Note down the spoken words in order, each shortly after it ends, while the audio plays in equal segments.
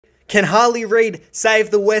Can Harley Reid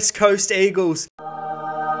save the West Coast Eagles?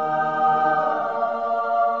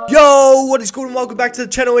 Yo, what is good and welcome back to the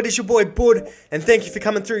channel. It is your boy Bud and thank you for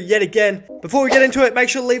coming through yet again. Before we get into it, make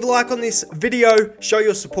sure to leave a like on this video, show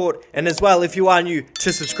your support, and as well, if you are new,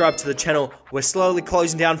 to subscribe to the channel. We're slowly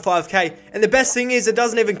closing down 5k, and the best thing is it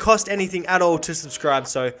doesn't even cost anything at all to subscribe,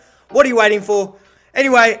 so what are you waiting for?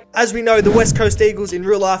 Anyway, as we know, the West Coast Eagles in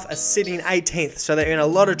real life are sitting 18th, so they're in a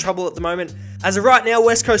lot of trouble at the moment. As of right now,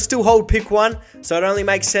 West Coast still hold pick 1, so it only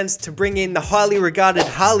makes sense to bring in the highly regarded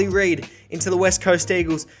Harley Reid into the West Coast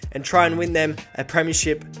Eagles and try and win them a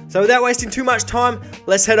premiership. So without wasting too much time,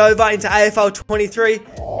 let's head over into AFL 23.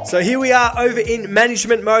 So here we are over in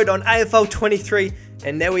management mode on AFL 23.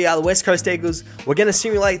 And there we are, the West Coast Eagles. We're going to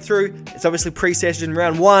simulate through. It's obviously pre-session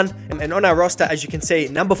round 1. And on our roster, as you can see,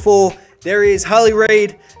 number 4, there is Harley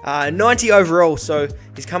Reid, 90 overall. So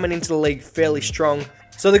he's coming into the league fairly strong.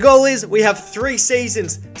 So the goal is we have 3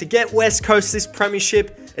 seasons to get West Coast this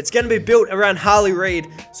premiership. It's going to be built around Harley Reid.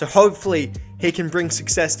 So hopefully he can bring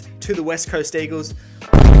success to the West Coast Eagles.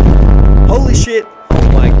 Holy shit.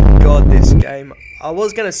 Oh my god, this game. I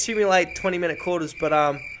was going to simulate 20-minute quarters,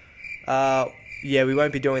 but yeah, we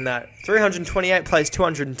won't be doing that. 328 plays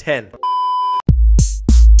 210.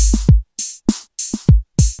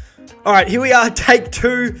 Alright, here we are, take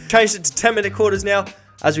 2. Changed it to 10-minute quarters now.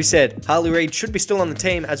 As we said, Harley Reid should be still on the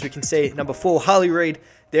team, as we can see. Number 4, Harley Reid.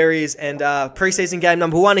 There he is. And preseason game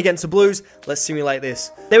number 1 against the Blues. Let's simulate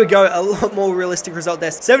this. There we go, a lot more realistic result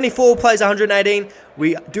there. 74 plays 118.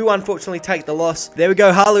 We do unfortunately take the loss. There we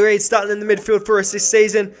go, Harley Reid starting in the midfield for us this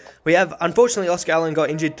season. We have, unfortunately, Oscar Allen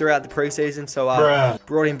got injured throughout the preseason, so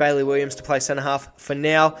brought in Bailey Williams to play centre-half for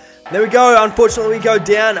now. There we go, unfortunately we go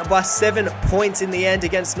down by 7 points in the end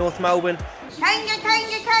against North Melbourne.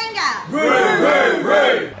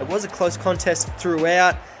 It was a close contest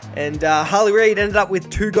throughout, and Harley Reid ended up with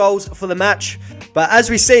 2 goals for the match. But as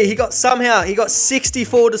we see, he got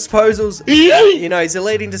 64 disposals. You know, he's a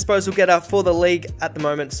leading disposal getter for the league at the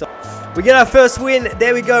moment. So we get our first win.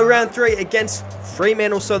 There we go, round 3 against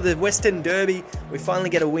Fremantle, so the Western Derby. We finally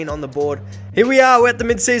get a win on the board. Here we are, we're at the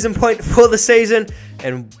mid-season point for the season.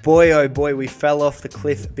 And boy, oh boy, we fell off the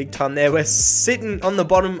cliff big time there. We're sitting on the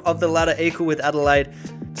bottom of the ladder equal with Adelaide.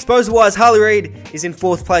 Disposal-wise, Harley Reid is in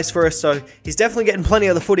 4th place for us, so he's definitely getting plenty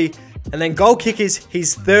of the footy. And then goal kickers,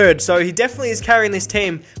 he's 3rd, so he definitely is carrying this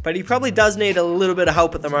team, but he probably does need a little bit of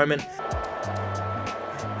help at the moment.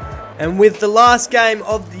 And with the last game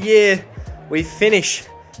of the year, we finish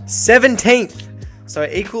 17th. So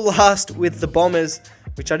equal last with the Bombers,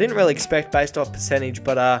 which I didn't really expect based off percentage,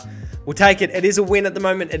 but we'll take it. It is a win at the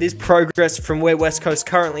moment. It is progress from where West Coast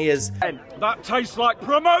currently is. That tastes like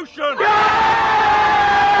promotion!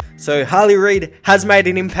 So Harley Reid has made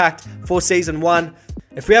an impact for season 1.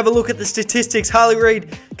 If we have a look at the statistics, Harley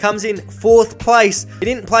Reid comes in 4th place. He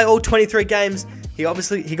didn't play all 23 games. He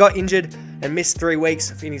got injured and missed 3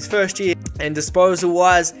 weeks in his first year. And disposal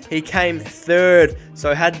wise, he came 3rd.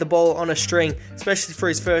 So had the ball on a string, especially for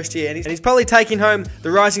his first year. And he's probably taking home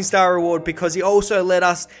the Rising Star Award because he also led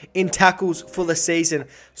us in tackles for the season.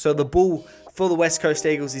 So the bull for the West Coast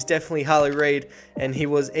Eagles is definitely Harley Reid, and he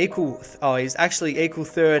was he's actually equal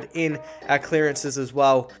 3rd in our clearances as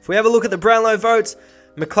well. If we have a look at the Brownlow votes,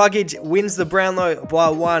 McCluggage wins the Brownlow by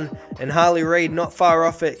 1, and Harley Reid not far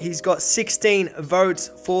off it. He's got 16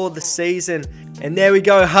 votes for the season. And there we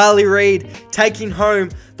go, Harley Reid taking home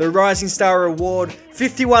the Rising Star Award,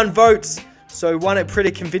 51 votes, so won it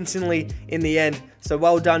pretty convincingly in the end. So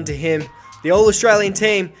well done to him. The All-Australian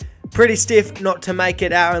team, pretty stiff not to make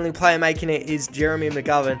it. Our only player making it is Jeremy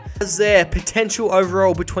McGovern. Is there potential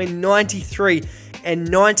overall between 93 and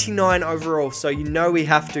 99 overall, so you know we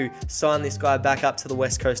have to sign this guy back up to the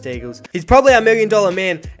West Coast Eagles. He's probably our $1 million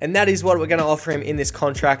man, and that is what we're going to offer him in this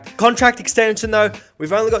contract. Contract extension though,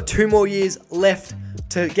 we've only got 2 more years left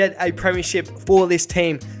to get a premiership for this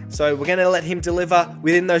team, so we're going to let him deliver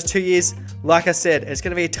within those 2 years. Like I said, it's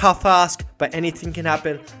going to be a tough ask, but anything can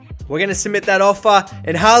happen. We're going to submit that offer,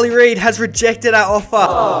 and Harley Reid has rejected our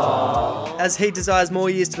offer as he desires more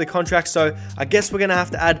years to the contract, so I guess we're going to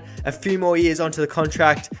have to add a few more years onto the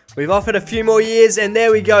contract. We've offered a few more years, and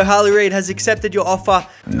there we go. Harley Reid has accepted your offer.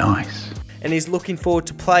 Nice. And he's looking forward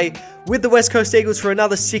to play with the West Coast Eagles for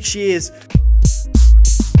another 6 years.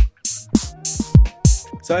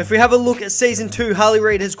 So if we have a look at Season 2, Harley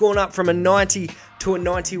Reid has gone up from a 90 to a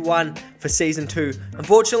 91 for Season 2.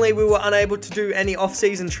 Unfortunately, we were unable to do any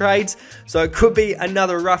off-season trades, so it could be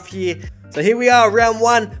another rough year. So here we are, round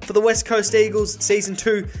 1 for the West Coast Eagles, Season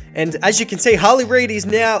 2. And as you can see, Harley Reid is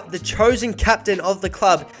now the chosen captain of the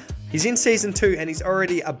club. He's in Season 2 and he's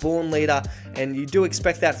already a born leader, and you do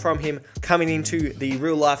expect that from him coming into the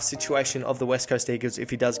real life situation of the West Coast Eagles if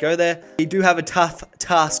he does go there. We do have a tough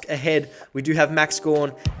task ahead. We do have Max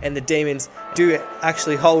Gawn, and the Demons do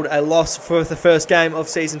actually hold a loss for the first game of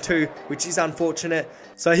Season 2, which is unfortunate.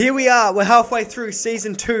 So here we are, we're halfway through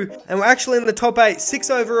Season 2, and we're actually in the top 8, 6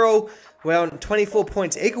 overall. We're on 24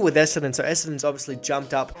 points, equal with Essendon, so Essendon's obviously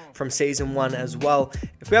jumped up from Season 1 as well.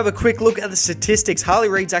 If we have a quick look at the statistics, Harley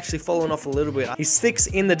Reid's actually fallen off a little bit. He's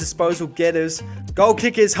 6th in the disposal getters. Goal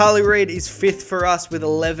kickers, Harley Reid is 5th for us with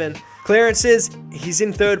 11. Clearances, he's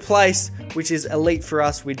in 3rd place, which is elite for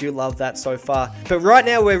us. We do love that so far. But right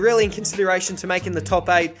now, we're really in consideration to making the top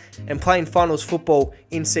 8 and playing finals football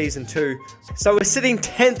in Season 2. So we're sitting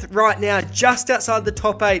 10th right now, just outside the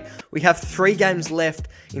top 8. We have 3 games left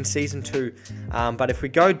in Season 2. But if we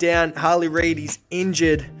go down, Harley Reid is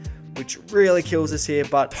injured, which really kills us here.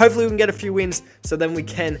 But hopefully we can get a few wins, so then we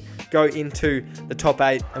can go into the top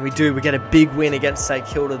 8. And we get a big win against St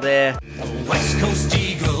Kilda there. West Coast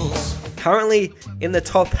Eagles. Currently in the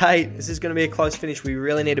top 8, this is going to be a close finish. We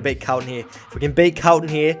really need to beat Carlton here. If we can beat Carlton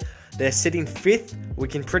here, they're sitting 5th. We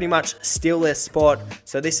can pretty much steal their spot.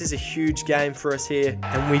 So this is a huge game for us here.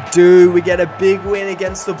 And we get a big win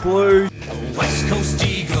against the Blues. West Coast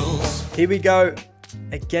Eagles. Here we go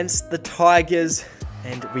against the Tigers.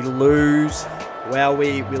 And we lose. Wow,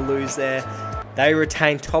 we lose there. They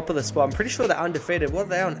retain top of the spot. I'm pretty sure they're undefeated. What are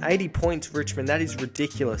they on? 80 points, Richmond. That is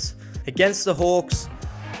ridiculous. Against the Hawks.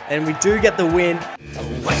 And we do get the win.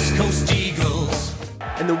 West Coast Eagles.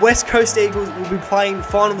 And the West Coast Eagles will be playing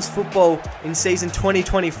finals football in season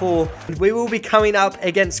 2024. And we will be coming up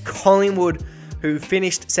against Collingwood, who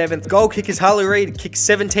finished 7th. Goal kickers Harley Reid kicked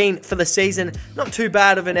 17 for the season. Not too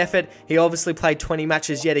bad of an effort. He obviously played 20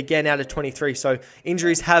 matches yet again out of 23, so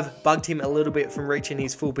injuries have bugged him a little bit from reaching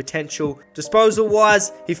his full potential.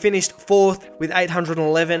 Disposal-wise, he finished 4th with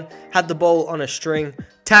 811, had the ball on a string.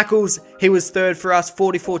 Tackles, he was 3rd for us,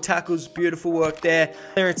 44 tackles, beautiful work there.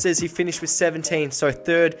 Clearances, he finished with 17, so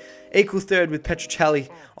 3rd. Equal 3rd with Petrocelli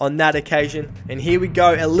on that occasion. And here we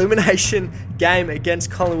go, elimination game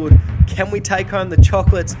against Collingwood. Can we take home the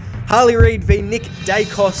chocolates? Harley Reid v Nick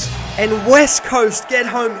Dacos, and West Coast get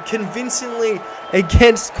home convincingly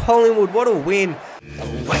against Collingwood. What a win.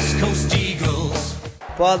 West Coast Eagles.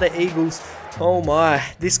 By the Eagles. Oh my,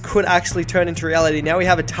 this could actually turn into reality. Now we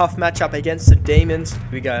have a tough matchup against the Demons. Here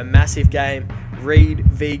we go, a massive game. Reid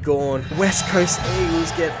v Gawn. West Coast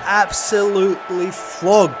Eagles get absolutely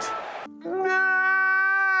flogged.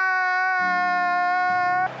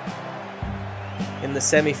 In the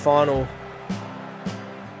semi-final.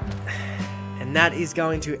 And that is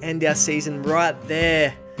going to end our season right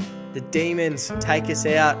there. The Demons take us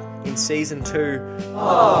out in season 2.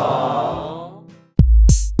 Aww.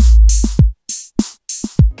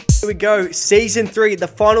 Here we go, season 3, the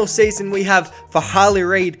final season we have for Harley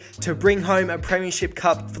Reid to bring home a premiership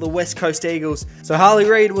cup for the West Coast Eagles. So Harley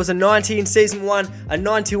Reid was a 90 in season 1, a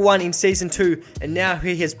 91 in season 2, and now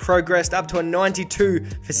he has progressed up to a 92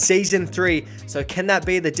 for season 3. So can that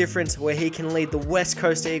be the difference where he can lead the West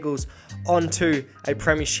Coast Eagles onto a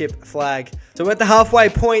premiership flag? So we're at the halfway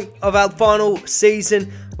point of our final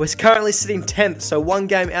season. We're currently sitting 10th, so 1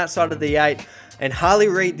 game outside of the 8. And Harley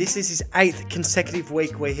Reid, this is his 8th consecutive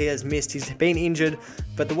week where he has missed. He's been injured.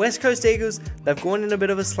 But the West Coast Eagles, they've gone in a bit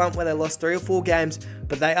of a slump where they lost 3 or 4 games.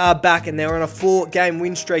 But they are back and they're on a 4-game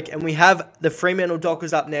win streak. And we have the Fremantle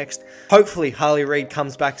Dockers up next. Hopefully Harley Reid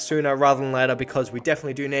comes back sooner rather than later, because we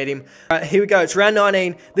definitely do need him. Alright, here we go. It's round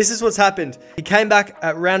 19. This is what's happened. He came back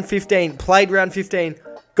at round 15, played round 15.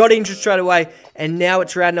 Got injured straight away, and now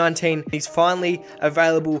it's round 19. He's finally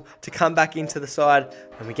available to come back into the side,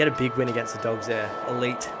 and we get a big win against the Dogs there.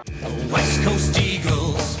 Elite. West Coast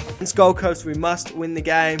Eagles. Against Gold Coast, we must win the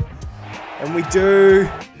game, and we do.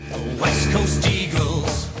 West Coast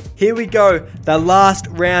Eagles. Here we go, the last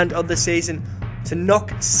round of the season to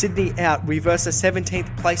knock Sydney out. We versus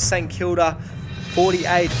 17th place St Kilda.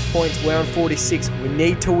 48 points, we're on 46. We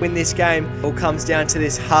need to win this game. It all comes down to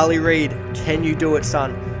this. Harley Reid, can you do it,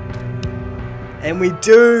 son? And we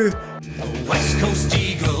do. West Coast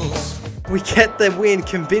Eagles. We get the win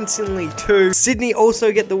convincingly too. Sydney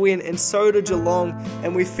also get the win, and so do Geelong.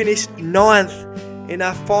 And we finished 9th in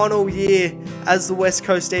our final year as the West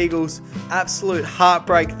Coast Eagles. Absolute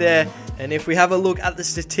heartbreak there. And if we have a look at the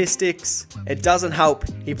statistics, it doesn't help.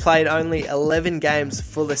 He played only 11 games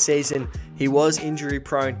for the season. He was injury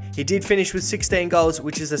prone. He did finish with 16 goals,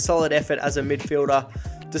 which is a solid effort as a midfielder.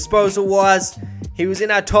 Disposal wise, he was in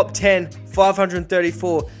our top 10,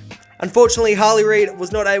 534. Unfortunately, Harley Reid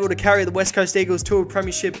was not able to carry the West Coast Eagles to a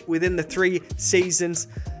premiership within the 3 seasons.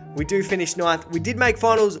 We do finish 9th. We did make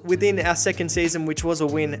finals within our second season, which was a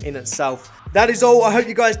win in itself. That is all. I hope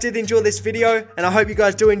you guys did enjoy this video, and I hope you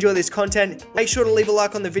guys do enjoy this content. Make sure to leave a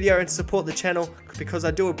like on the video and support the channel, because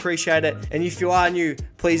I do appreciate it. And if you are new,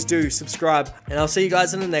 please do subscribe. And I'll see you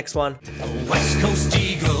guys in the next one. West Coast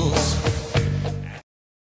Eagles.